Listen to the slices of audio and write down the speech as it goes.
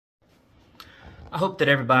I hope that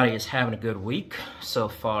everybody is having a good week so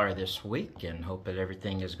far this week, and hope that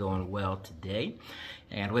everything is going well today.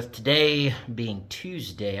 And with today being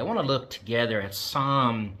Tuesday, I want to look together at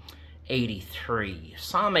Psalm 83.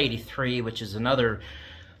 Psalm 83, which is another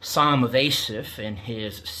Psalm of Asaph in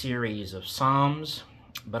his series of Psalms.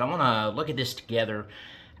 But I want to look at this together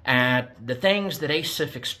at the things that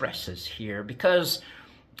Asaph expresses here, because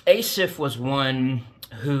Asaph was one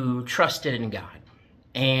who trusted in God.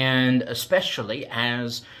 And especially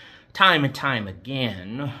as time and time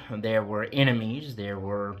again, there were enemies, there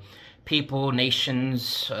were people,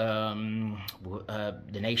 nations, the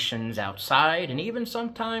nations outside, and even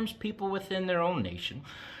sometimes people within their own nation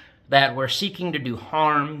that were seeking to do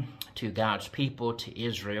harm to God's people, to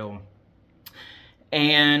Israel.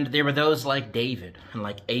 And there were those like David and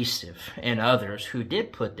like Asaph and others who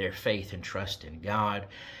did put their faith and trust in God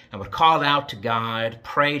and would call out to God,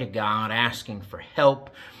 pray to God, asking for help,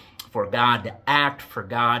 for God to act, for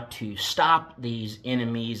God to stop these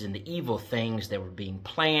enemies and the evil things that were being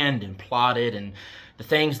planned and plotted and the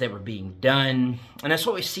things that were being done. And that's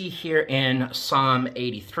what we see here in Psalm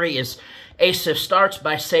 83 is Asaph starts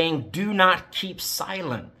by saying, "Do not keep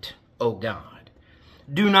silent, O God.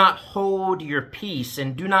 Do not hold your peace,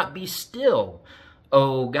 and do not be still,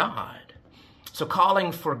 O God." So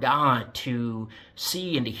calling for God to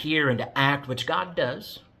see and to hear and to act, which God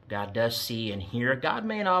does. God does see and hear. God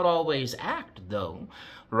may not always act, though,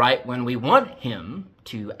 right when we want him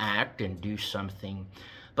to act and do something.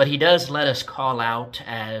 But he does let us call out,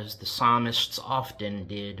 as the psalmists often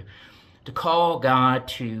did, to call God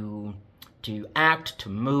to act, to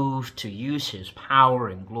move, to use his power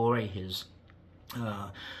and glory, his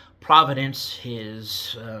providence,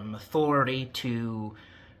 his authority to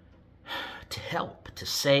help, to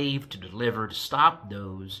save, to deliver, to stop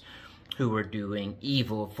those who are doing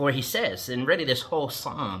evil. For he says, and really this whole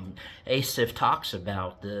psalm, Asaph talks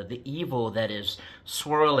about the evil that is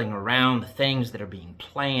swirling around, the things that are being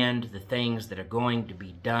planned, the things that are going to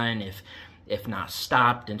be done if not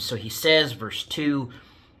stopped. And so he says, verse 2,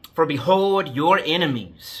 "For behold, your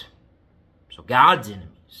enemies," so God's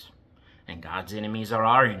enemies, and God's enemies are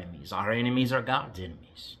our enemies are God's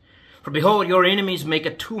enemies. "For behold, your enemies make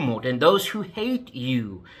a tumult, and those who hate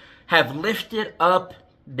you have lifted up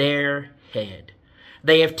their head.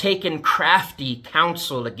 They have taken crafty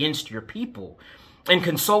counsel against your people, and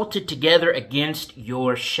consulted together against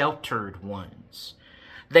your sheltered ones.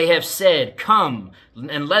 They have said, 'Come,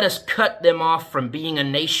 and let us cut them off from being a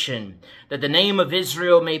nation, that the name of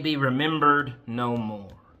Israel may be remembered no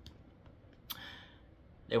more.'"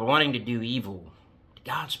 They were wanting to do evil to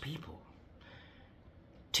God's people,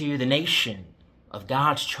 to the nation of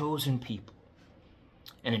God's chosen people,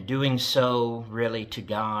 and in doing so, really to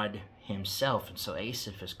God himself. And so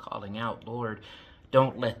Asaph is calling out, "Lord,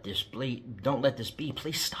 don't let this be.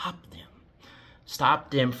 Please stop them.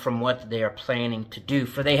 Stop them from what they are planning to do.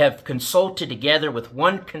 For they have consulted together with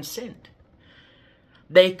one consent.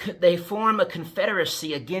 They form a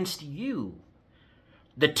confederacy against you.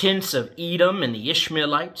 The tents of Edom and the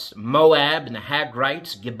Ishmaelites, Moab and the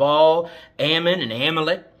Hagrites, Gebal, Ammon and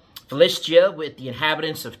Amalek, Philistia with the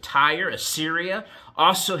inhabitants of Tyre, Assyria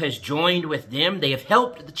also has joined with them. They have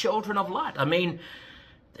helped the children of Lot." I mean,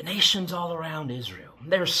 the nations all around Israel.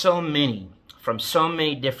 There are so many, from so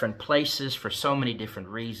many different places, for so many different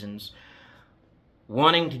reasons,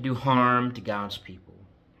 wanting to do harm to God's people,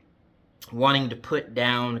 wanting to put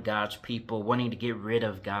down God's people, wanting to get rid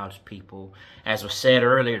of God's people, as was said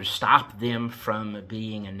earlier, to stop them from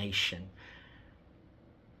being a nation.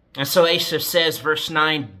 And so Asaph says, verse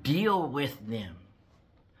 9, "Deal with them.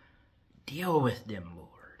 Deal with them,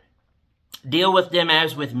 Lord. Deal with them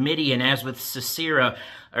as with Midian, as with Sisera,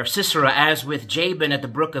 as with Jabin at the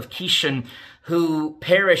brook of Kishon, who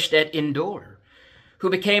perished at Endor, who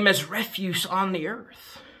became as refuse on the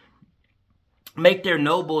earth. Make their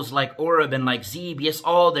nobles like Oreb and like Zeb, yes,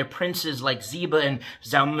 all their princes like Zebah and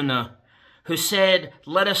Zalmunna, who said,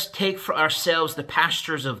 'Let us take for ourselves the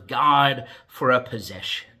pastures of God for a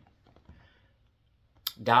possession.'"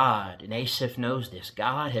 God, and Asaph knows this,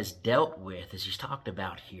 God has dealt with, as he's talked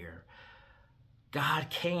about here,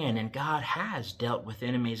 God can and God has dealt with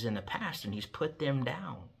enemies in the past, and he's put them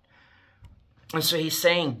down. And so he's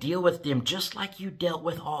saying, deal with them just like you dealt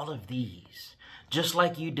with all of these. Just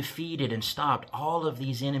like you defeated and stopped all of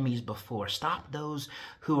these enemies before. Stop those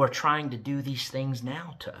who are trying to do these things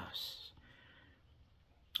now to us.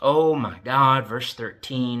 Oh my God, verse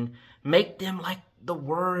 13, "Make them like the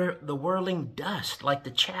whirling dust, like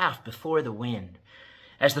the chaff before the wind.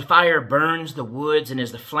 As the fire burns the woods, and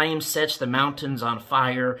as the flame sets the mountains on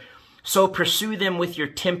fire, So pursue them with your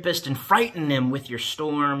tempest and frighten them with your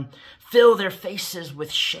storm. Fill their faces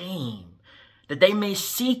with shame, that they may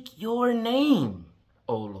seek your name,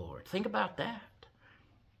 O Lord. Think about that.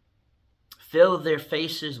 Fill their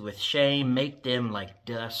faces with shame. Make them like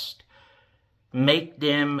dust. Make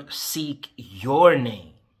them seek your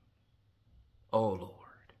name, O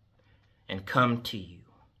Lord, and come to you.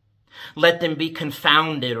 Let them be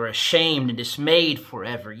confounded or ashamed and dismayed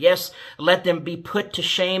forever. Yes, let them be put to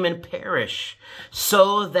shame and perish,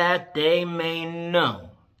 so that they may know.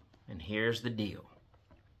 And here's the deal.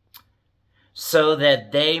 So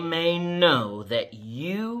that they may know that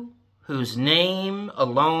you, whose name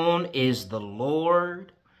alone is the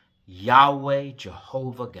Lord, Yahweh,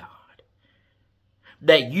 Jehovah God,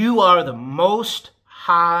 that you are the most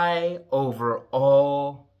high over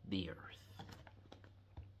all the earth.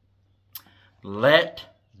 Let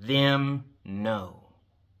them know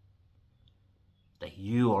that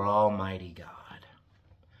you are Almighty God.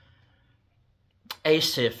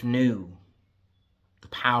 Asaph knew the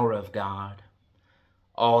power of God,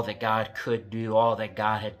 all that God could do, all that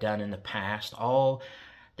God had done in the past, all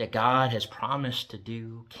that God has promised to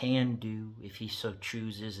do, can do, if he so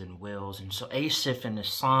chooses and wills. And so Asaph in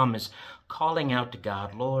this psalm is calling out to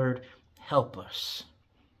God, Lord, help us.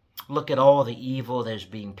 Look at all the evil that is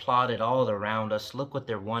being plotted all around us. Look what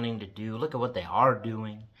they're wanting to do. Look at what they are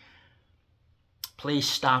doing. Please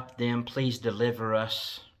stop them. Please deliver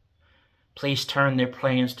us. Please turn their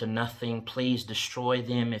plans to nothing. Please destroy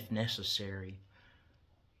them if necessary.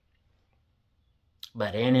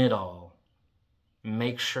 But in it all,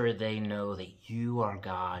 make sure they know that you are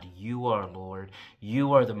God, you are Lord,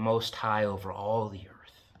 you are the Most High over all the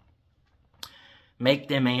earth. Make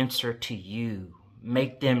them answer to you.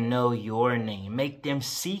 Make them know your name. Make them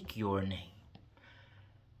seek your name.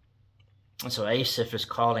 And so Asaph is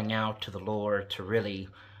calling out to the Lord to really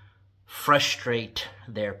frustrate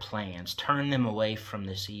their plans. Turn them away from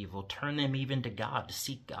this evil. Turn them even to God, to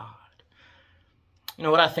seek God. You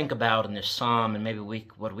know, what I think about in this psalm, and maybe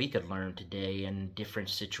what we could learn today in different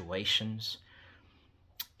situations,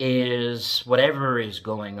 is whatever is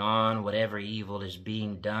going on, whatever evil is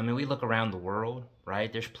being done. I mean, we look around the world,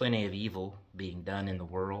 right? There's plenty of evil being done in the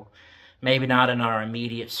world. Maybe not in our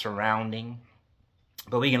immediate surrounding,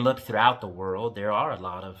 but we can look throughout the world. There are a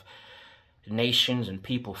lot of nations and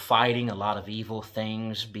people fighting, a lot of evil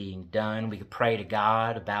things being done. We could pray to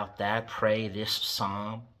God about that. Pray this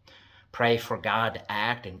psalm. Pray for God to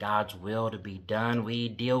act and God's will to be done. We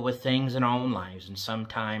deal with things in our own lives and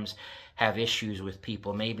sometimes have issues with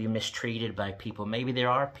people, maybe mistreated by people. Maybe there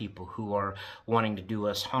are people who are wanting to do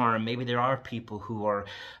us harm. Maybe there are people who are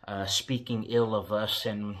speaking ill of us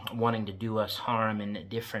and wanting to do us harm in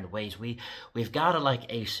different ways. We've got to,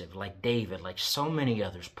 like Asaph, like David, like so many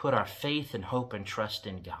others, put our faith and hope and trust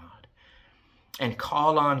in God. And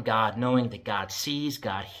call on God, knowing that God sees,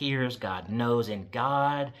 God hears, God knows, and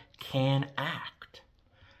God can act.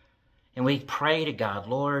 And we pray to God,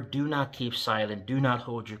 Lord, do not keep silent. Do not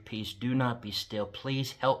hold your peace. Do not be still.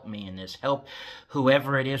 Please help me in this. Help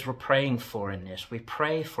whoever it is we're praying for in this. We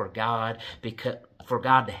pray for God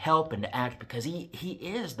to help and to act, because He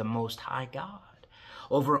is the Most High God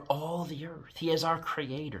over all the earth. He is our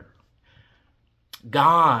Creator.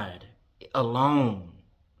 God alone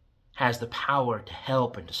has the power to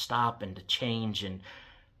help and to stop and to change, and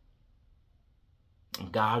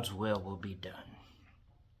God's will be done.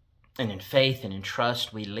 And in faith and in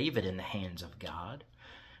trust, we leave it in the hands of God,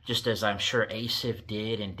 just as I'm sure Asaph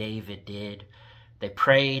did and David did. They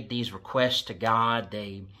prayed these requests to God.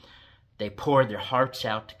 They poured their hearts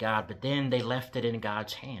out to God, but then they left it in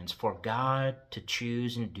God's hands for God to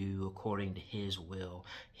choose and do according to His will,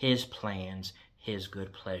 His plans, His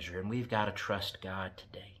good pleasure. And we've got to trust God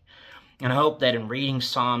today. And I hope that in reading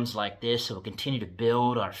Psalms like this, it will continue to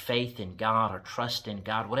build our faith in God, our trust in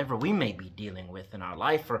God, whatever we may be dealing with in our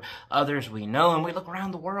life or others we know. And we look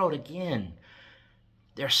around the world again.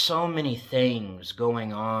 There's so many things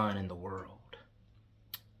going on in the world.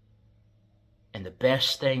 And the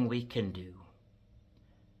best thing we can do,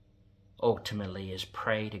 ultimately, is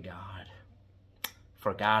pray to God,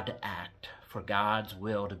 for God to act, for God's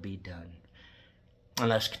will to be done. And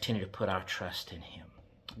let's continue to put our trust in Him.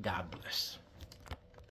 God bless.